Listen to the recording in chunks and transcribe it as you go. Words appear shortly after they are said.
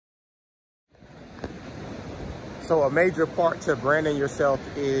So a major part to branding yourself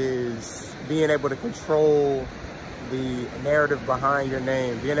is being able to control the narrative behind your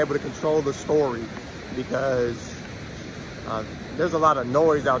name, being able to control the story, because there's a lot of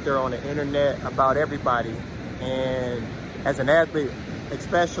noise out there on the internet about everybody. And as an athlete,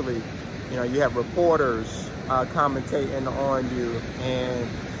 especially, you know, you have reporters commentating on you and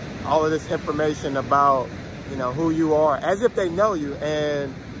all of this information about, you know, who you are, as if they know you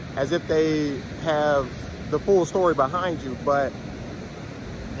and as if they have the full story behind you, but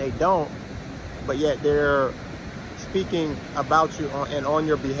they don't. But yet they're speaking about you and on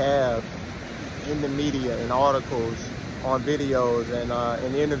your behalf in the media, in articles, on videos, and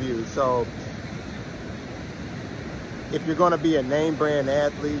in interviews. So if you're going to be a name brand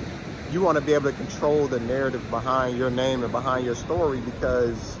athlete, you want to be able to control the narrative behind your name and behind your story,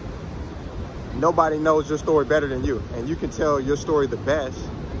 because nobody knows your story better than you, and you can tell your story the best.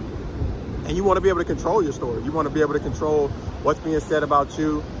 And you want to be able to control your story. You want to be able to control what's being said about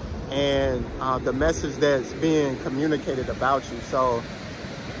you and the message that's being communicated about you. So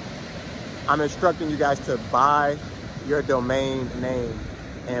I'm instructing you guys to buy your domain name.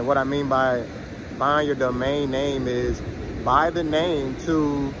 And what I mean by buying your domain name is buy the name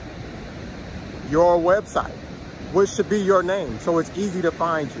to your website, which should be your name, so it's easy to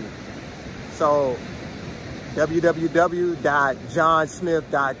find you. So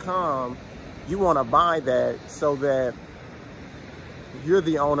www.johnsmith.com, you want to buy that so that you're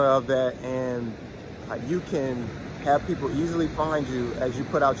the owner of that, and you can have people easily find you as you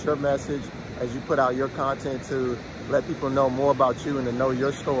put out your message, as you put out your content, to let people know more about you and to know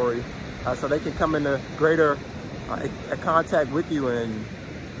your story, so they can come into greater contact with you and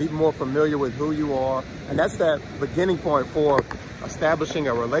be more familiar with who you are. And that's that beginning point for establishing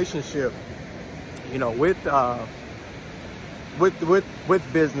a relationship, you know, with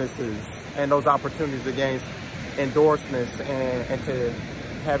businesses, and those opportunities to gain endorsements and to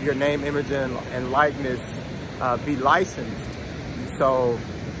have your name, image, and likeness be licensed. So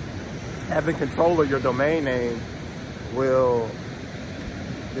having control of your domain name will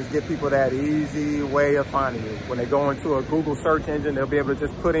just give people that easy way of finding you. When they go into a Google search engine, they'll be able to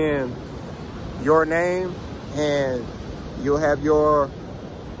just put in your name and you'll have your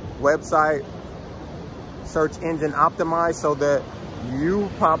website search engine optimized so that you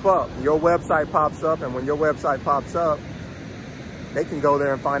pop up, your website pops up, and when your website pops up, they can go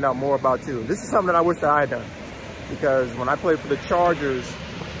there and find out more about you. This is something that I wish that I had done, because when I played for the Chargers,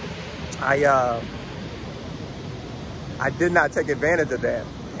 I did not take advantage of that.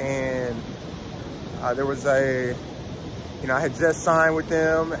 And there was I had just signed with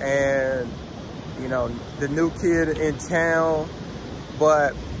them, and, you know, the new kid in town,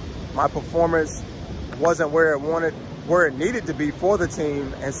 but my performance wasn't where it needed to be for the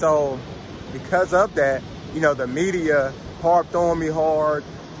team. And so because of that, you know, the media harped on me hard,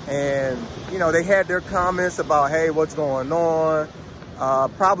 and, you know, they had their comments about, hey, what's going on?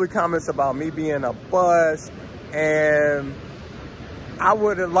 Probably comments about me being a bust. And I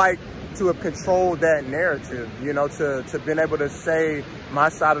would have liked to have controlled that narrative, you know, to been able to say my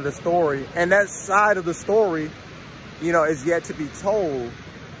side of the story. And that side of the story, you know, is yet to be told,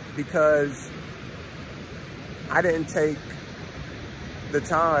 because I didn't take the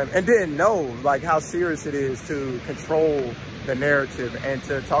time and didn't know, like, how serious it is to control the narrative and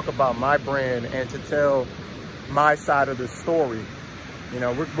to talk about my brand and to tell my side of the story. You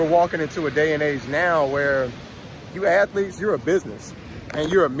know, we're walking into a day and age now where you athletes, you're a business,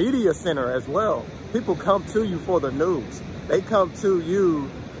 and you're a media center as well. People come to you for the news. They come to you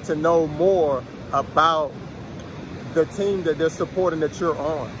to know more about the team that they're supporting that you're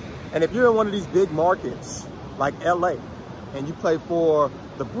on. And if you're in one of these big markets like LA, and you play for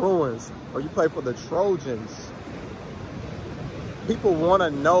the Bruins or you play for the Trojans, people want to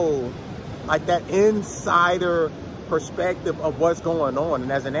know, like, that insider perspective of what's going on.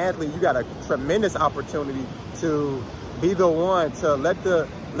 And as an athlete, you got a tremendous opportunity to be the one to let the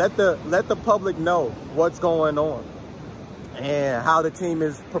public know what's going on and how the team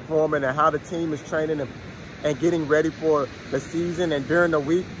is performing and how the team is training and getting ready for the season, and during the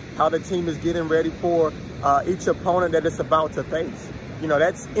week, how the team is getting ready for each opponent that it's about to face. You know,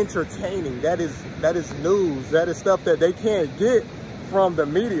 that's entertaining. That is news. That is stuff that they can't get from the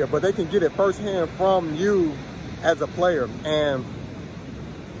media, but they can get it firsthand from you as a player. And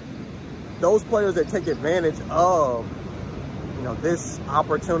those players that take advantage of, you know, this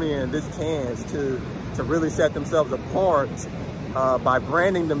opportunity and this chance to really set themselves apart by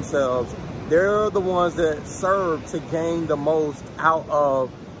branding themselves, they're the ones that serve to gain the most out of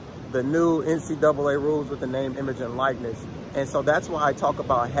the new NCAA rules with the name, image, and likeness. And so that's why I talk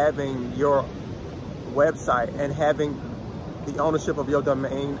about having your website and having the ownership of your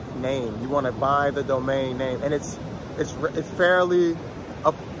domain name. You want to buy the domain name, and it's fairly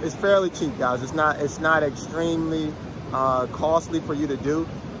cheap, guys. It's not extremely costly for you to do.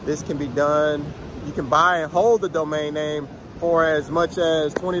 This can be done. You can buy and hold the domain name for as much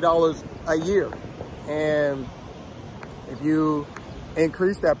as $20 a year. And if you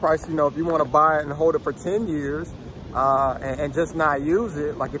increase that price, you know, if you want to buy it and hold it for 10 years and just not use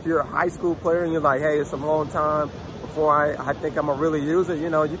it, like if you're a high school player and you're like, hey, it's a long time before I think I'm gonna really use it, you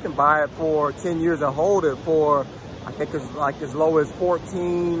know, you can buy it for 10 years and hold it for, I think it's like as low as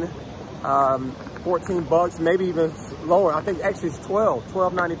 14 bucks, maybe even lower. I think actually it's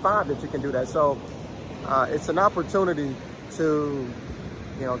 $12.95 that you can do that. So it's an opportunity to,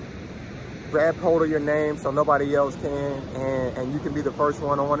 you know, grab hold of your name so nobody else can, and you can be the first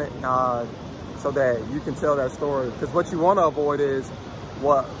one on it, so that you can tell that story. Because what you want to avoid is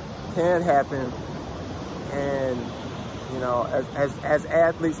what can happen. And you know, as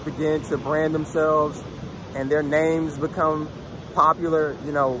athletes begin to brand themselves and their names become popular,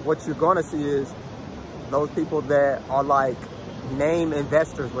 you know, what you're going to see is those people that are like name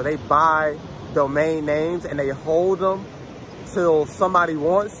investors, where they buy domain names and they hold them till somebody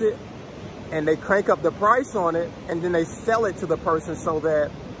wants it, and they crank up the price on it, and then they sell it to the person so that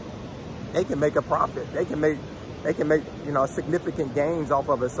they can make a profit. They can make, you know, significant gains off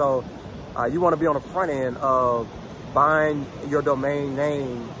of it. So you want to be on the front end of buying your domain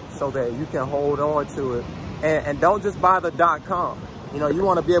name so that you can hold on to it. And don't just buy the .com. You know, you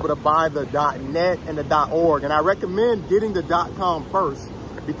want to be able to buy the .net and the .org. And I recommend getting the .com first,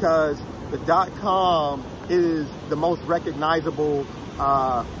 because the .com is the most recognizable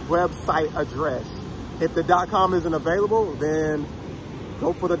website address. If the .com isn't available, then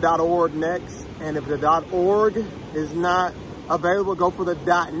go for the .org next. And if the .org is not available, go for the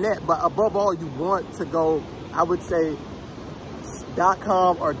 .net. But above all, you want to go, I would say,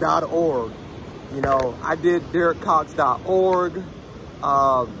 .com or .org. You know, I did DerekCox.org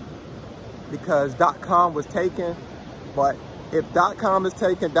because .com was taken. But if .com is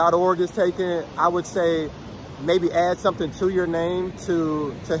taken, .org is taken, I would say maybe add something to your name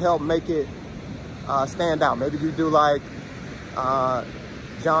to help make it stand out. Maybe you do like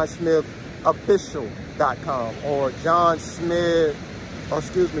JohnSmithOfficial.com or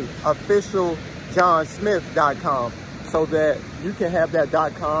officialjohnsmith.com, so that you can have that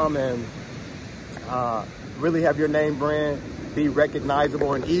 .com and really have your name brand be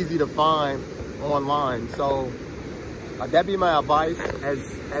recognizable and easy to find online. So that'd be my advice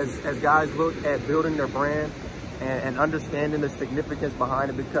as guys look at building their brand and understanding the significance behind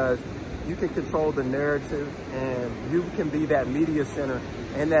it, because you can control the narrative and you can be that media center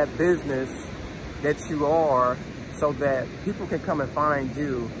in that business that you are, so that people can come and find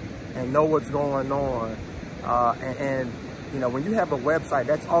you and know what's going on. And you know, when you have a website,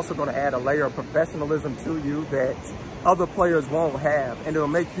 that's also going to add a layer of professionalism to you that other players won't have, and it'll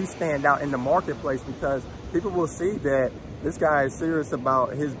make you stand out in the marketplace, because people will see that this guy is serious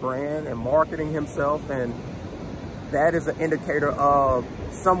about his brand and marketing himself, and that is an indicator of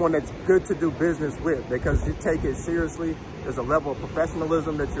someone that's good to do business with, because you take it seriously. There's a level of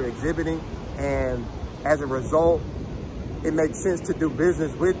professionalism that you're exhibiting, and as a result, it makes sense to do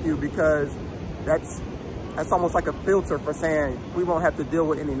business with you, because that's almost like a filter for saying we won't have to deal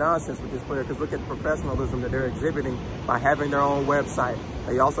with any nonsense with this player, because look at the professionalism that they're exhibiting by having their own website.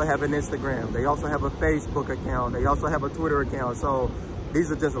 They also have an Instagram. They also have a Facebook account. They also have a Twitter account. So these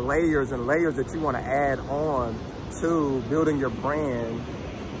are just layers and layers that you want to add on to building your brand.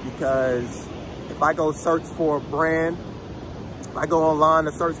 Because if I go search for a brand, if I go online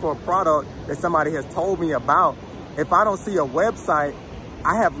to search for a product that somebody has told me about, if I don't see a website,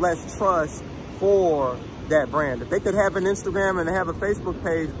 I have less trust for that brand. If they could have an Instagram and have a Facebook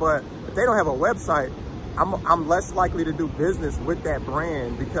page, but if they don't have a website, I'm less likely to do business with that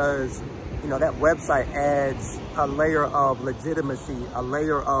brand, because you know, that website adds a layer of legitimacy, a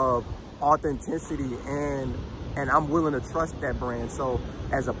layer of authenticity, and I'm willing to trust that brand. So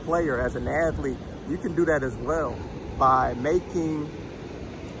as a player, as an athlete, you can do that as well by making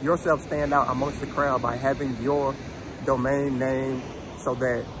yourself stand out amongst the crowd by having your domain name, so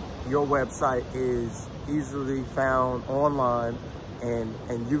that your website is easily found online, and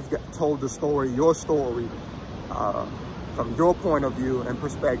you've told the story, your story, from your point of view and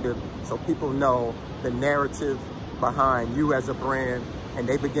perspective, so people know the narrative behind you as a brand, and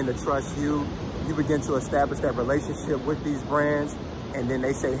they begin to trust you. You begin to establish that relationship with these brands, and then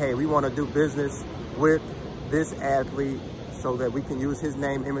they say, hey, we want to do business with this athlete so that we can use his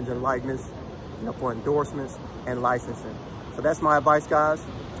name, image, and likeness, you know, for endorsements and licensing. So that's my advice, guys.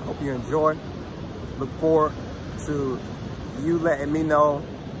 Hope you enjoy. look forward to you letting me know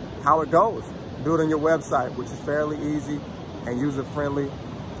how it goes. Building your website, which is fairly easy and user-friendly.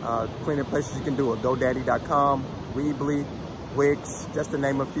 Plenty of places you can do it. GoDaddy.com, Weebly, Wix, just to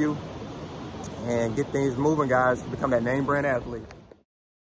name a few. And get things moving, guys, to become that name brand athlete.